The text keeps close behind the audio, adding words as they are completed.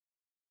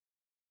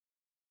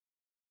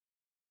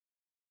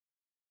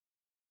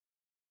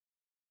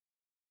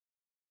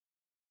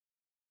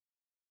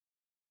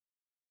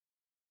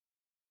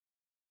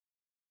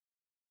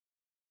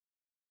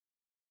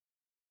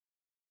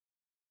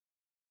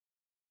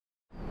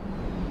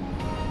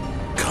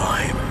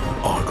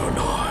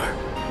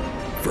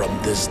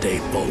this day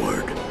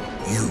forward,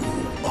 you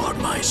are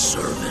my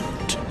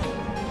servant.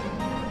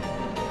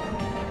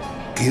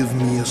 Give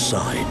me a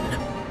sign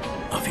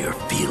of your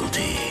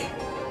fealty.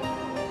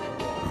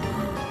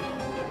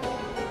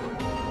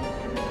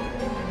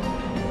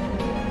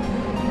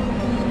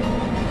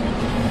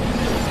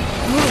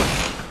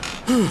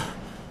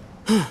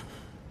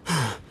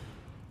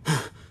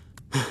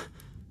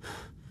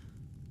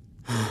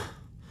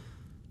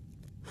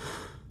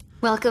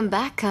 Welcome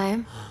back,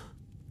 Kaim.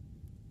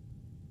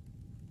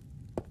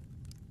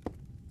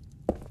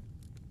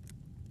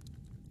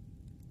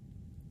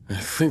 I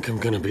think I'm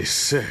gonna be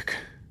sick.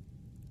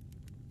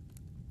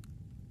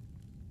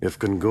 If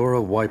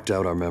Gongora wiped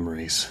out our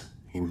memories,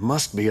 he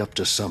must be up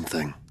to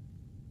something.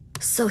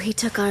 So he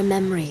took our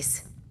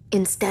memories,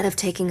 instead of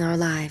taking our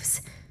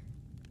lives.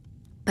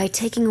 By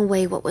taking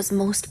away what was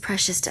most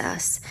precious to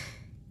us,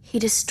 he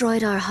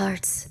destroyed our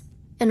hearts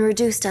and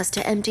reduced us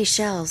to empty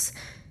shells.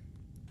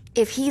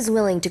 If he's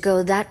willing to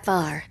go that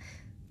far,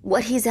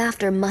 what he's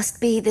after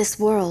must be this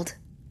world.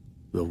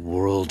 The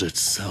world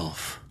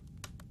itself.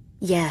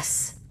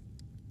 Yes.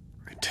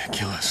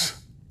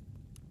 Ridiculous.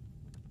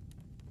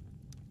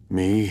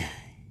 Me,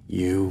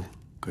 you,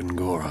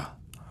 Gongora.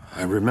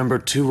 I remember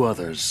 2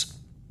 others.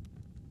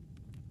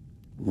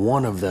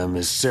 One of them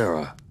is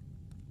Sarah.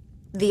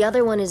 The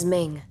other one is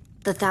Ming,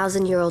 the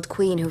 1,000-year-old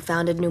queen who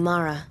founded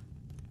Numara.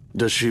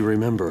 Does she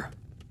remember?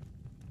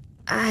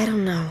 I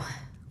don't know.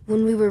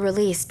 When we were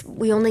released,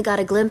 we only got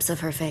a glimpse of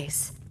her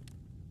face.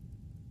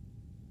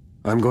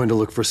 I'm going to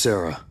look for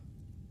Sarah.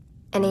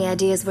 Any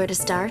ideas where to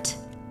start?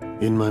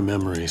 In my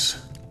memories.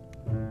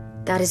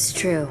 That is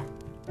true.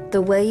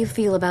 The way you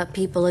feel about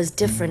people is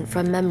different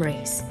from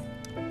memories.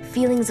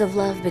 Feelings of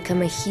love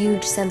become a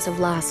huge sense of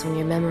loss when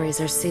your memories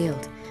are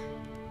sealed.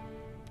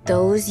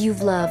 Those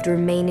you've loved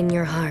remain in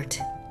your heart.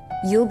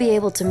 You'll be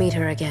able to meet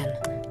her again,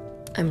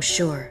 I'm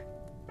sure.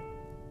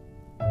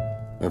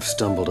 I've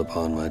stumbled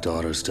upon my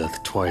daughter's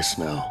death twice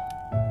now.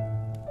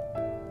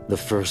 The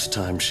first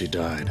time she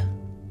died,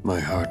 my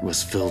heart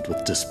was filled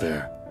with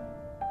despair.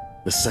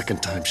 The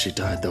second time she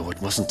died, though,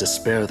 it wasn't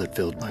despair that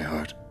filled my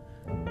heart.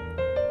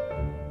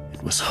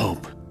 It was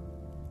hope.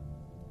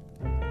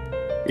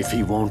 If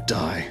he won't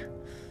die,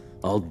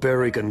 I'll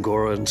bury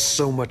Gongora in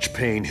so much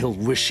pain he'll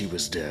wish he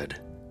was dead.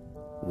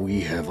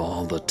 We have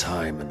all the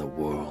time in the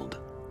world.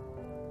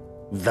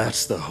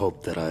 That's the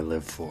hope that I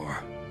live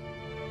for.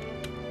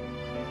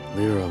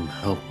 Liram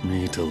helped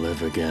me to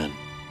live again.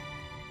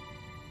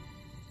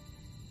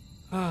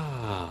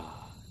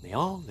 They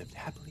all lived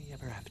happily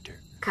ever after.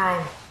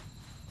 Kaim,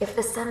 if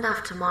the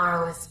send-off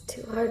tomorrow is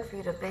too hard for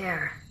you to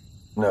bear...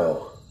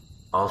 No,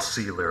 I'll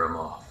see Liram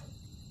off.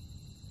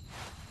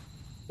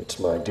 It's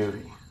my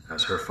duty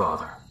as her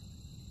father.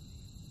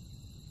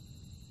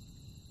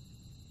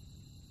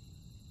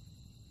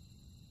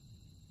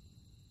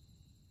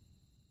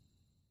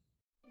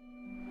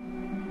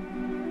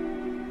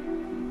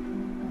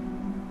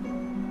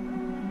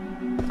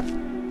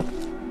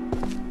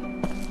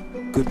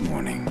 Good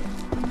morning.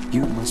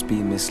 You must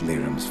be Miss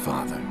Liram's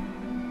father.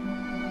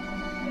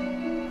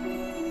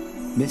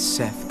 Miss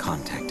Seth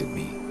contacted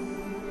me.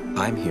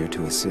 I'm here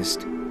to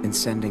assist in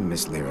sending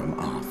Miss Liram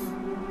off.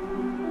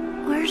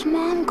 Where's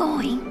Mom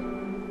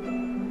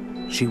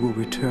going? She will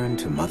return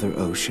to Mother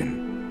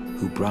Ocean,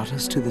 who brought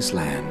us to this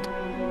land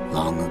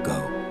long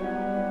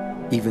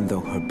ago. Even though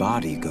her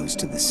body goes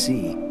to the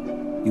sea,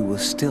 you will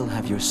still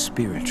have your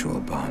spiritual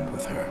bond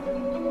with her.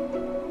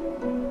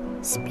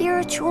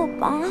 Spiritual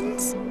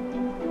bonds?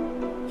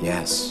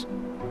 Yes,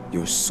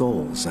 your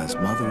souls as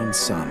mother and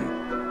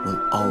son will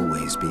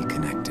always be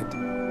connected.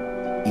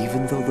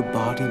 Even though the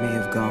body may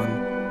have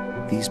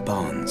gone, these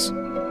bonds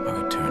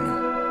are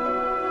eternal.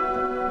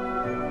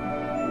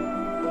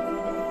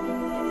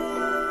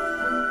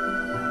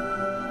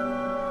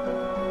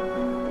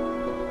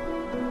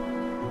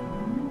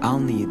 I'll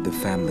need the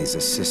family's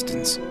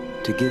assistance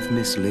to give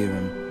Miss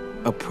Liram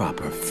a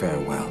proper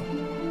farewell.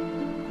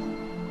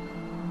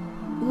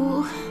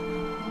 Ooh,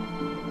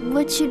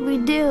 what should we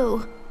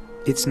do?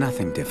 It's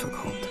nothing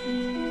difficult.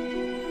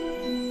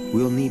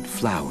 We'll need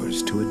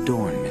flowers to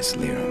adorn Miss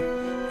Liram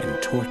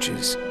and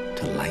torches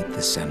to light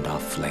the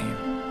send-off flame.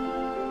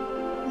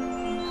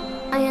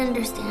 I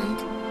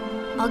understand.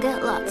 I'll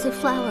get lots of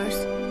flowers,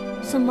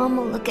 so Mom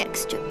will look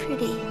extra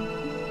pretty.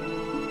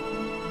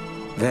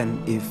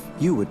 Then, if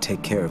you would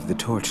take care of the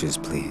torches,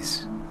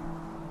 please.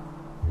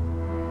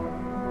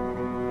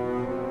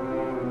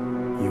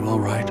 You all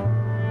right?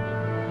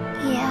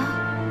 Yeah,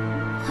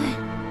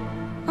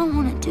 but I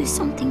want to do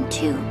something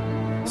too.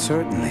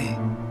 Certainly.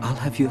 I'll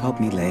have you help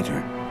me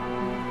later.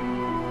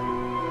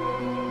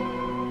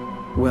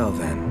 Well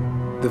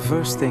then, the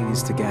first thing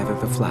is to gather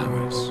the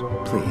flowers,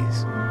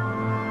 please.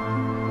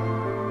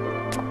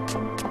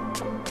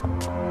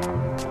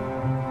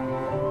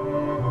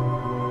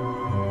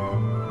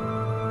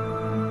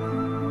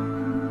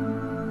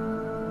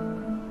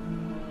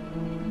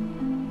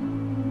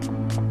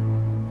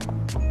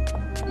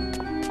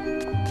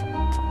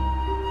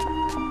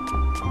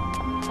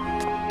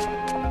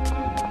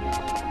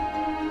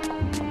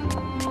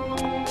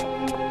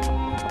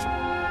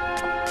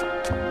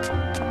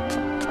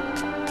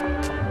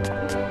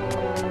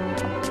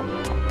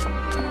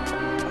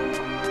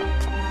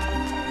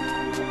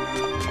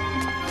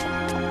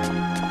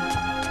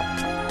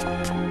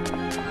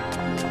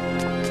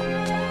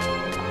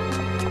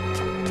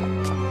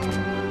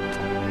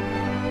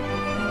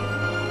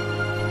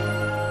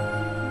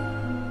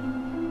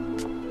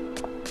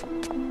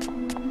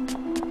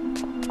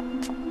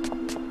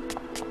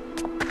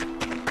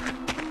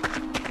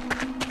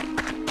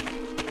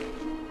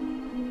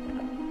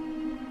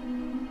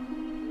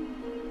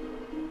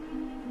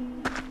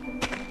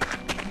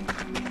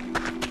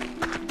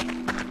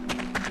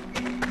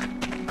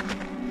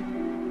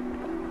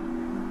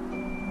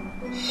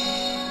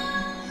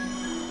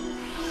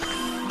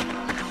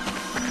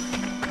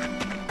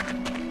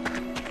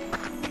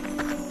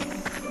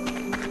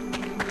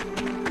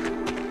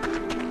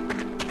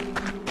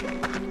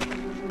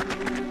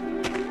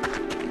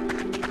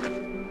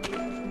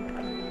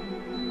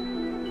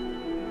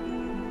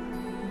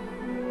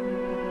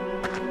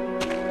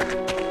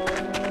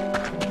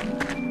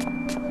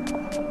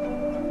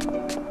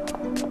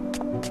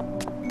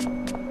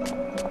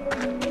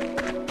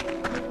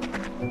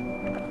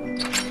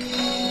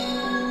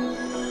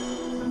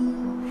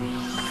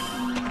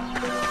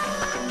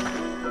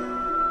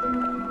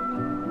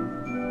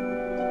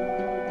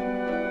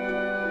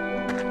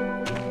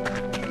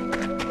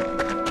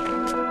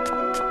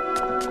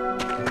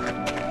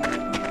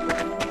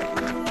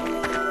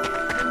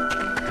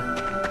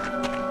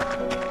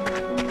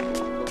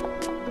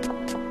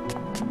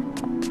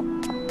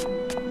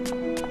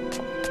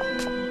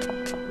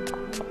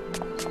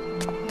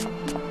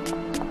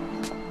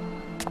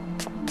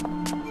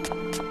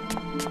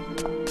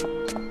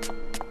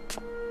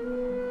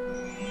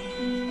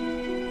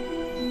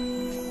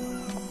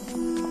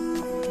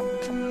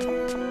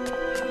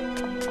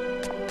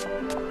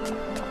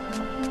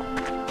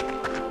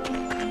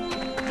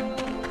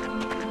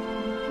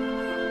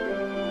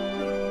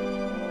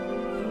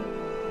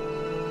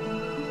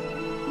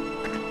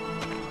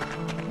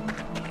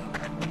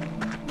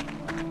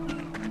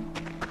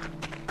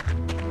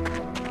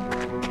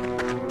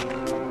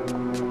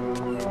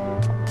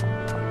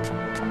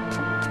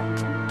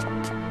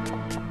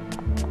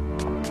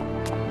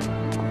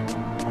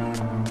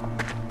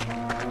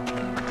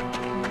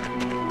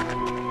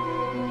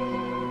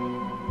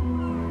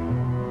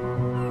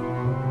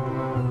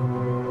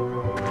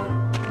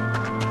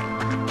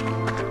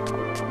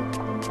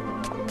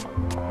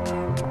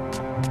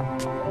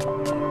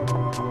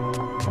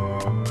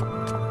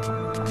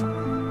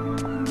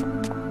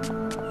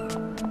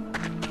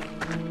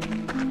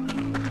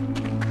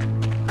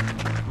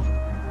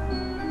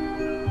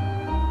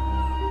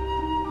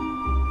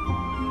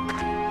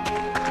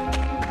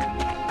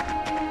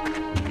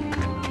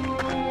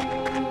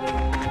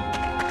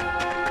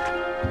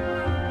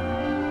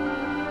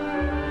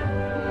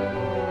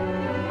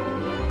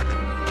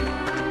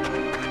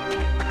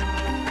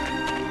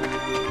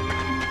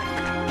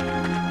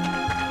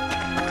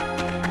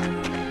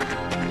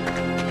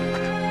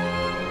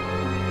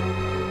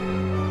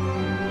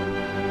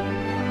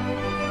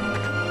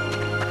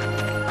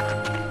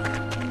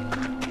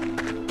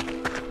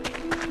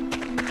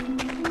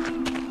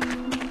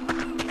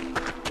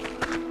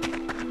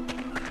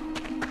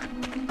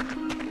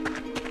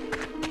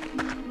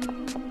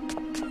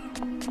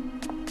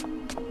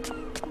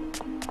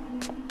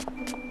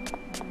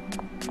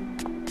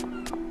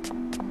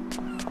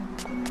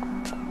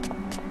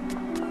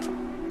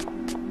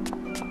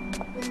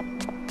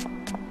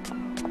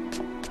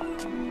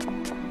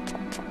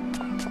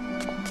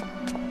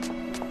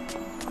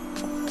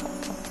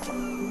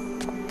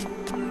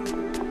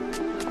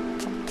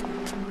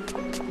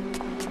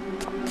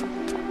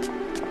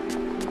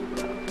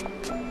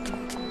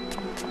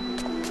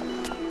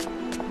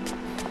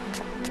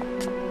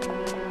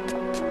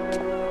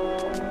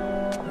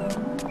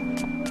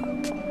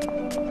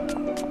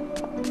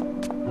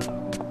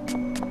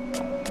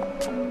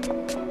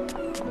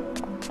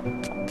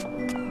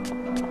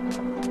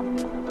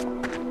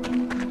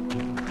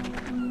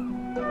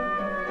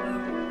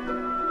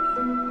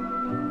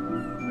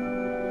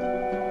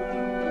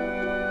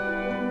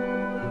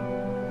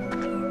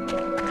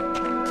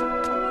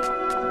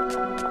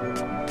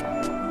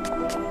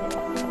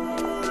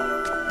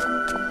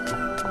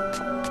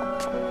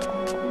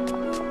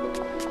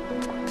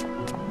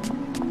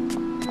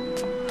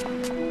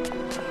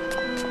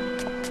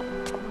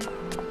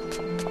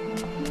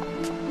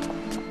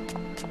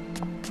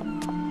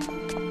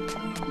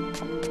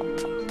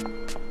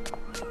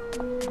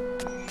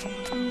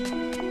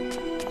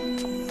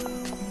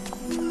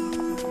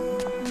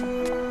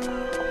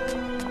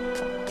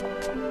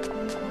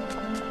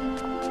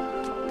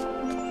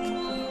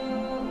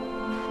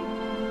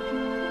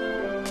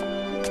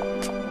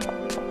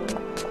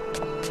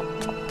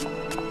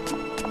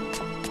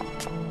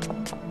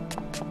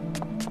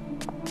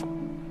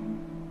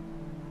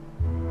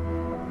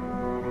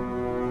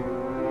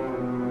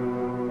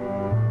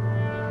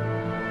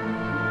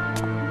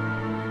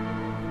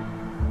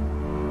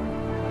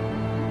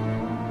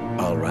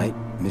 All right,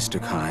 Mr.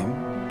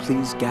 Kime,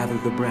 please gather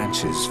the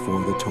branches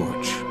for the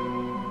torch.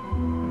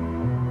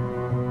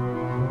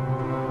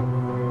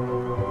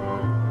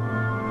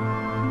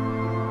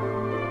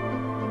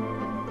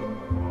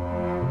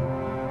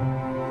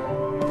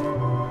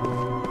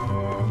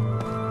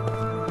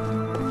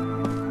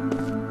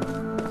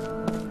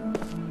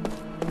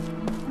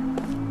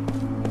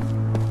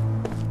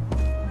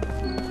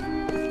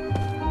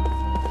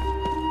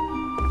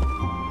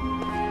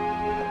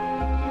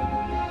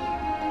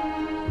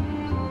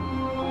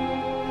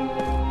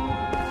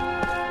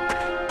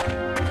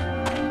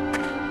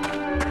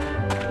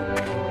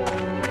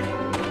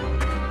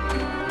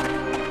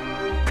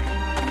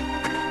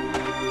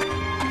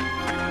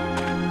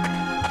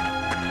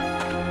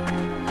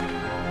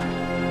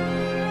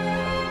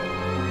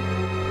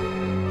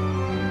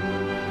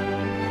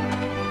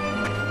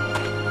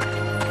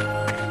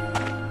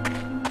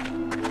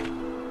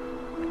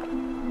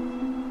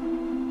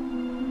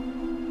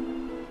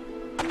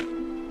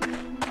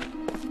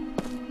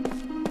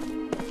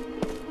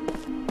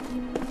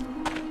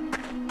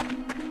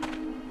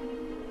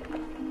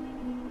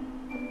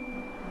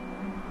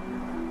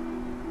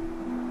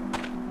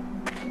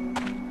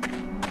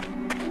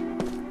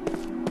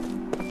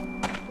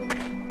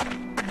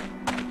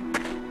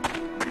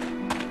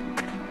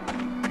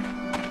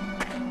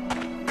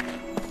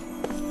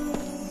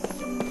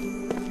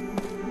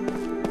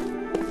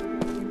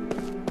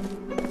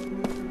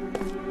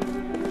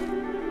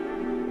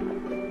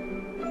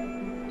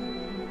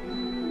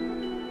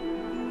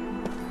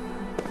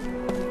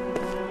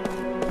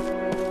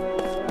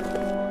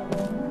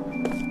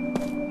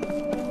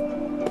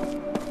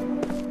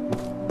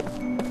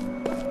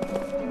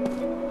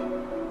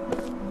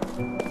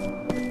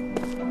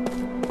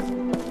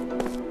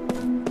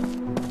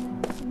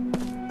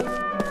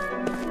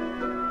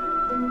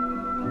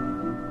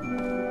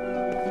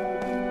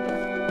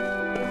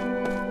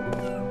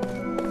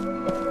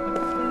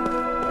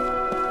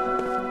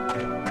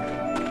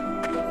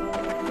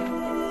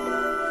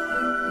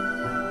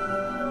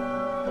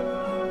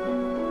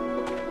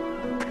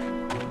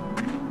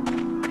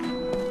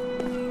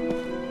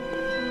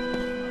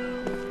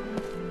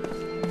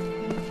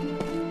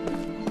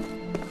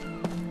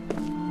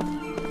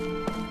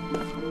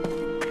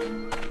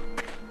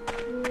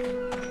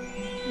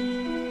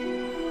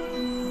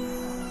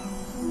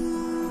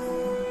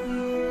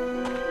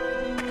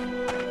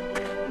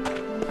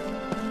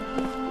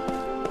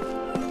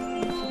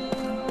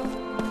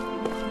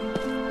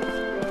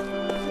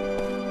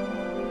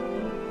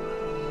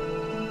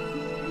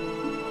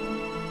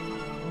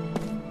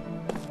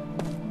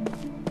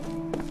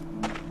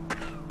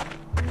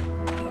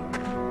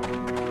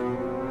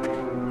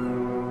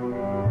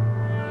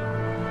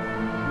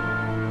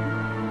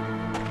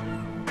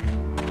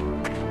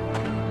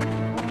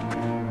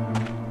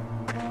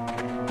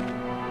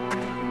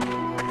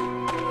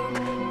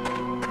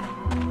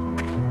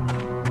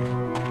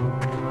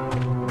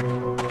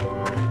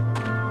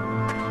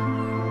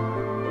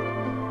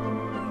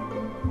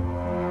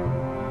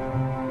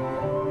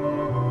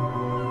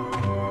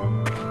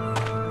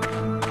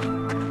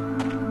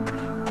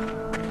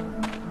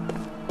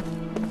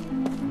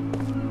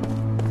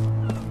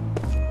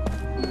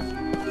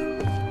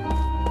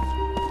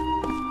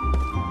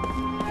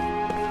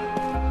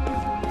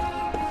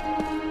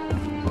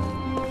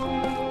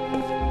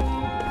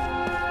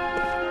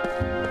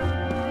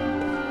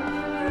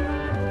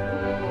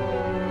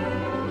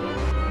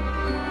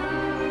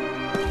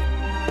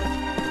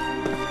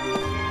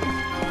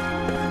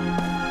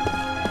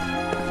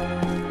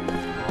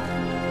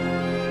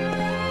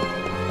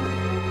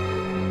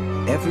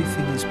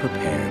 Everything is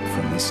prepared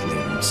for Miss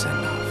Lyram's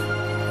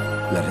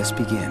send-off. Let us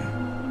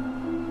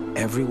begin.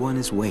 Everyone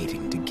is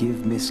waiting to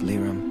give Miss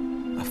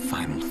Lyram a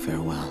final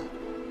farewell.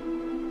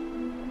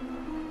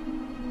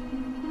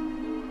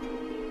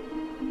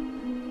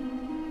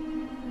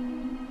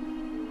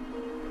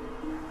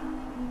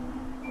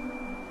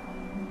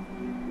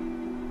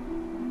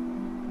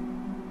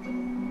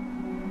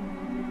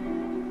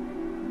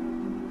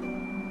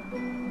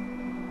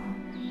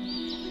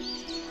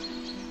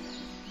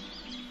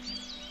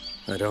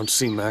 I don't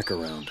see Mac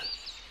around.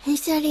 He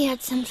said he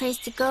had someplace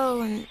to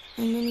go, and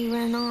then he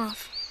ran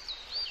off.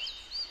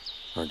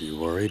 Are you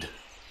worried?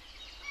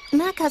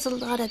 Mac has a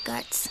lot of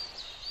guts.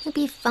 He'll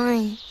be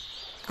fine.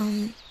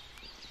 I'm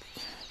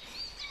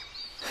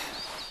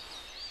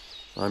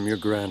your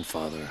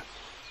grandfather.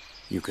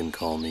 You can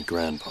call me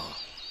Grandpa.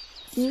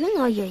 Even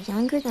though you're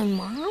younger than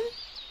Mom?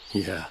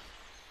 Yeah.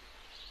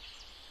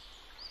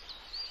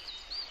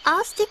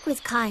 I'll stick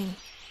with Kaim.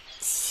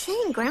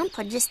 Saying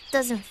Grandpa just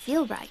doesn't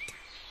feel right.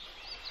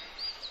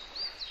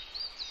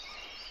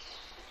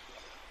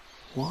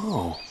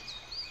 Whoa.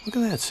 Look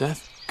at that,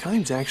 Seth.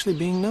 Kaim's actually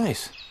being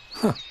nice.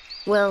 Huh.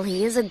 Well,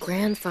 he is a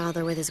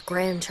grandfather with his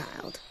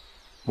grandchild.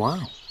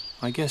 Wow.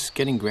 I guess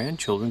getting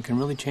grandchildren can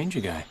really change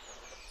a guy.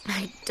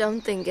 I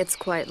don't think it's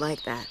quite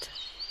like that.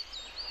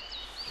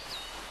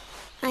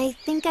 I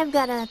think I've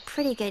got a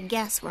pretty good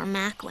guess where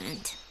Mac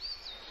went.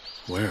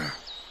 Where?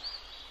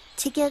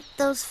 To get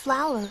those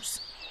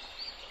flowers.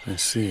 I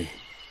see.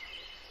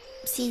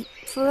 See,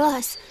 for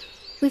us,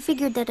 we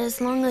figured that as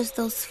long as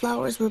those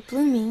flowers were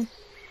blooming,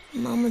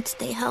 Mom would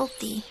stay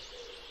healthy.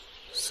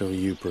 So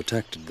you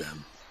protected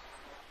them?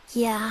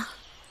 Yeah.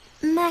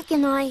 Mac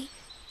and I,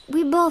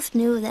 we both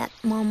knew that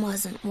Mom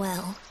wasn't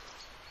well.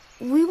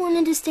 We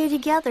wanted to stay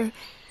together,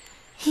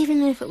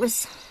 even if it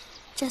was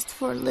just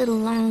for a little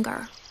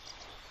longer.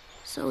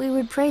 So we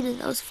would pray to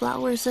those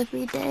flowers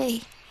every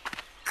day.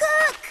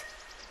 Cook!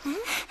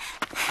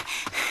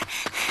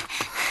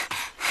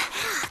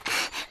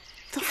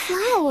 The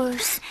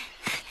flowers.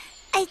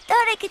 I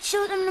thought I could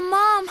show them to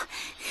Mom.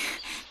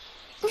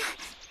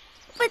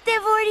 But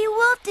they've already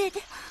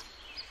wilted.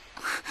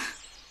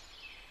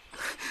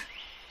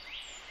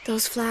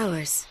 Those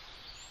flowers.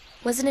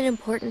 Wasn't it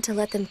important to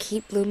let them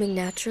keep blooming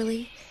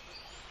naturally?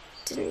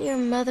 Didn't your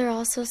mother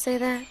also say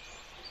that?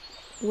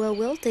 Well,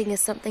 wilting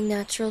is something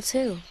natural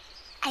too.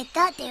 I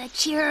thought they would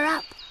cheer her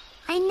up.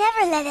 I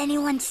never let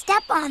anyone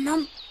step on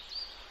them.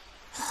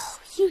 Oh,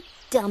 you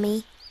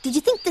dummy. Did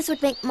you think this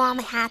would make Mom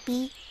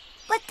happy?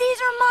 But these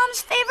are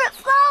Mom's favorite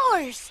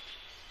flowers.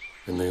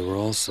 And they were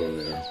also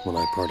there when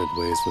I parted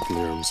ways with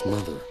Liram's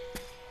mother.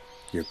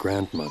 Your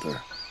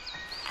grandmother.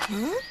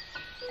 Huh?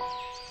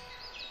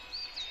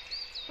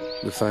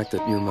 The fact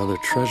that your mother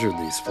treasured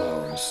these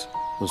flowers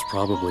was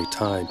probably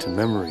tied to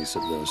memories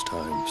of those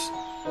times.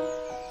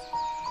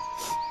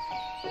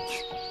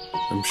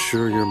 I'm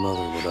sure your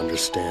mother would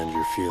understand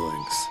your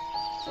feelings.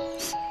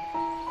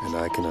 And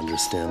I can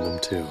understand them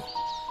too.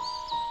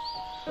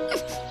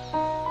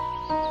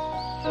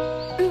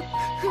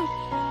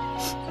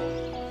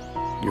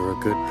 You're a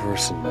good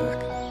person, Mac.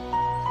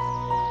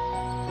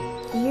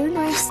 You're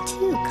nice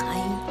too,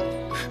 Kaim.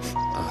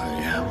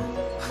 I am.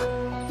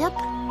 Yep.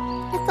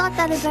 I thought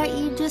that about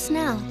you just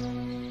now.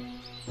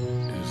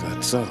 Is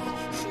that so?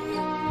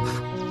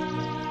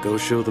 Go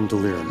show them to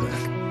Liram,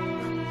 Mac.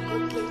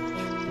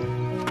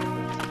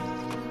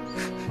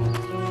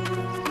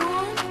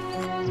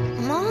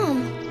 Mom.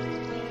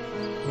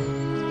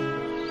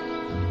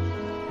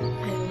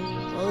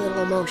 I'm a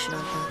little emotional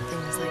about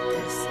things like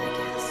this, I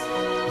guess.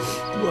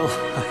 Well,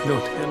 I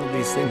don't handle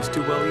these things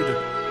too well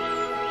either.